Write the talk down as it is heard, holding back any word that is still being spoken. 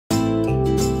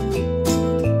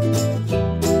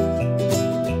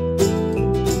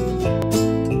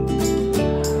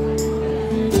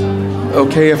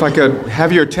Okay, if I could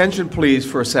have your attention, please,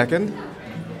 for a second.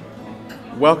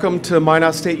 Welcome to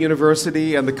Minot State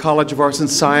University and the College of Arts and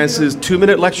Sciences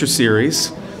 2-minute lecture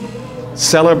series,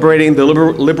 celebrating the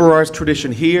liberal arts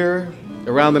tradition here,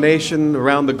 around the nation,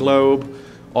 around the globe,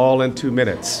 all in 2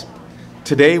 minutes.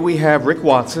 Today we have Rick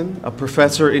Watson, a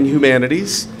professor in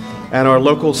humanities, and our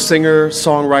local singer,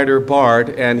 songwriter,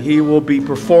 bard, and he will be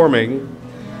performing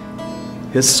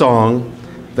his song,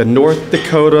 the North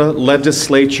Dakota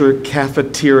Legislature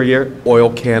Cafeteria Oil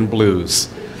Can Blues.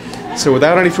 So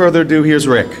without any further ado, here's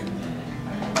Rick.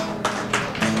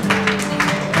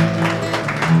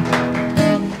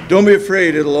 Don't be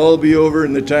afraid, it'll all be over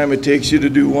in the time it takes you to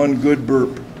do one good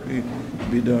burp.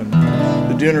 Be done.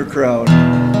 The dinner crowd.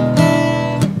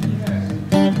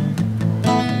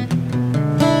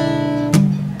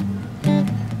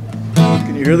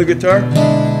 Can you hear the guitar?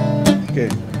 Okay.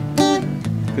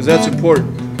 Because that's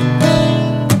important.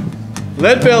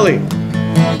 Leadbelly.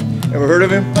 Ever heard of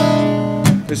him?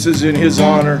 This is in his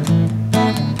honor.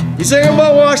 He sang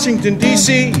about Washington,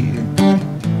 D.C.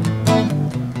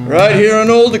 Right here in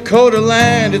old Dakota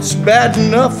land, it's bad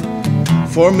enough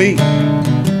for me.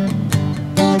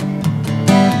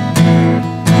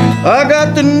 I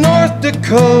got the North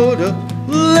Dakota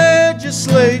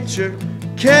Legislature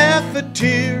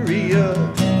Cafeteria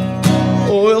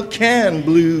Oil Can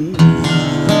Blues.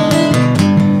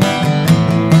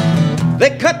 They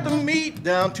cut the meat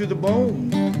down to the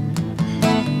bone.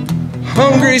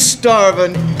 Hungry,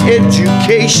 starving,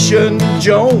 Education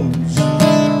Jones.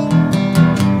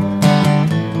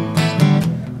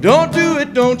 Don't do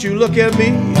it, don't you look at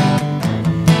me.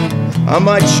 I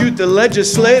might shoot the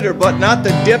legislator, but not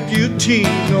the deputy,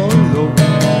 no, no.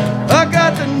 I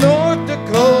got the North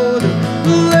Dakota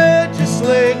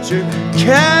Legislature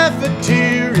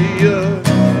Cafeteria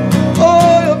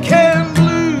Oil Can Blues.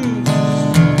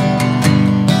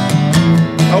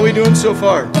 How are we doing so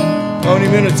far? How many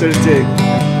minutes did it take?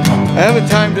 I haven't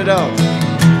timed it out.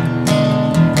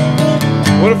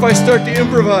 What if I start to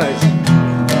improvise?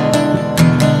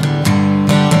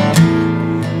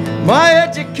 My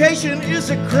education is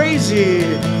a crazy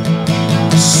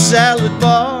salad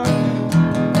bar.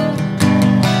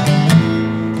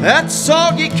 That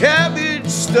soggy cabbage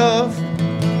stuff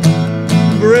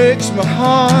breaks my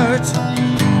heart.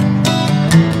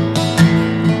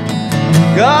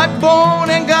 Got bone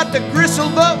and got the gristle,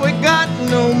 but we got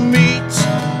no meat.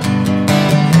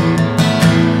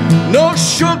 No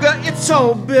sugar, it's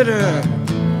so bitter,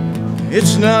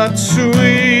 it's not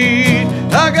sweet.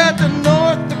 I got the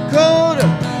North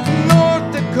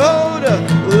Dakota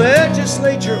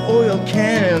Legislature Oil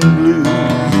Can Blues.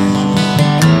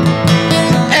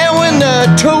 And when the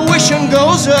tuition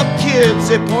goes up, kids,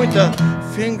 they point the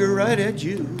finger right at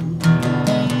you.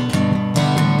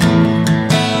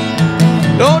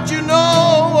 Don't you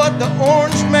know what the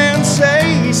orange man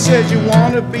say? He says you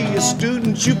want to be a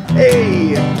student, you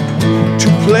pay to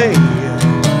play.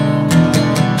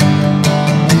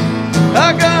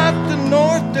 I got the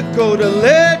North Dakota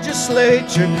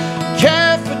Legislature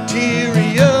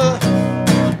Cafeteria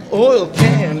Oil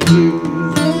Can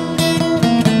Blues.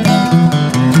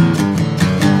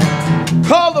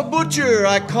 Call the butcher,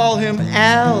 I call him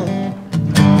Al.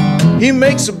 He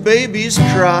makes the babies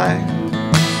cry.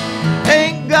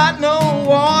 Ain't got no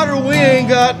water, we ain't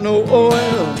got no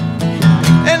oil,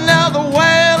 and now the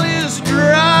well is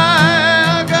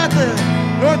dry. I got the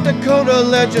North Dakota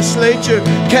Legislature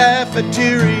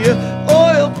Cafeteria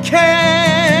Oil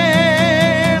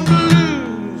Can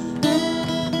Blues.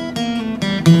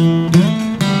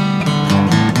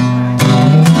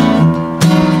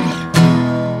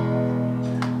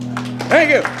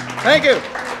 Thank you, thank you,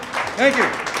 thank you.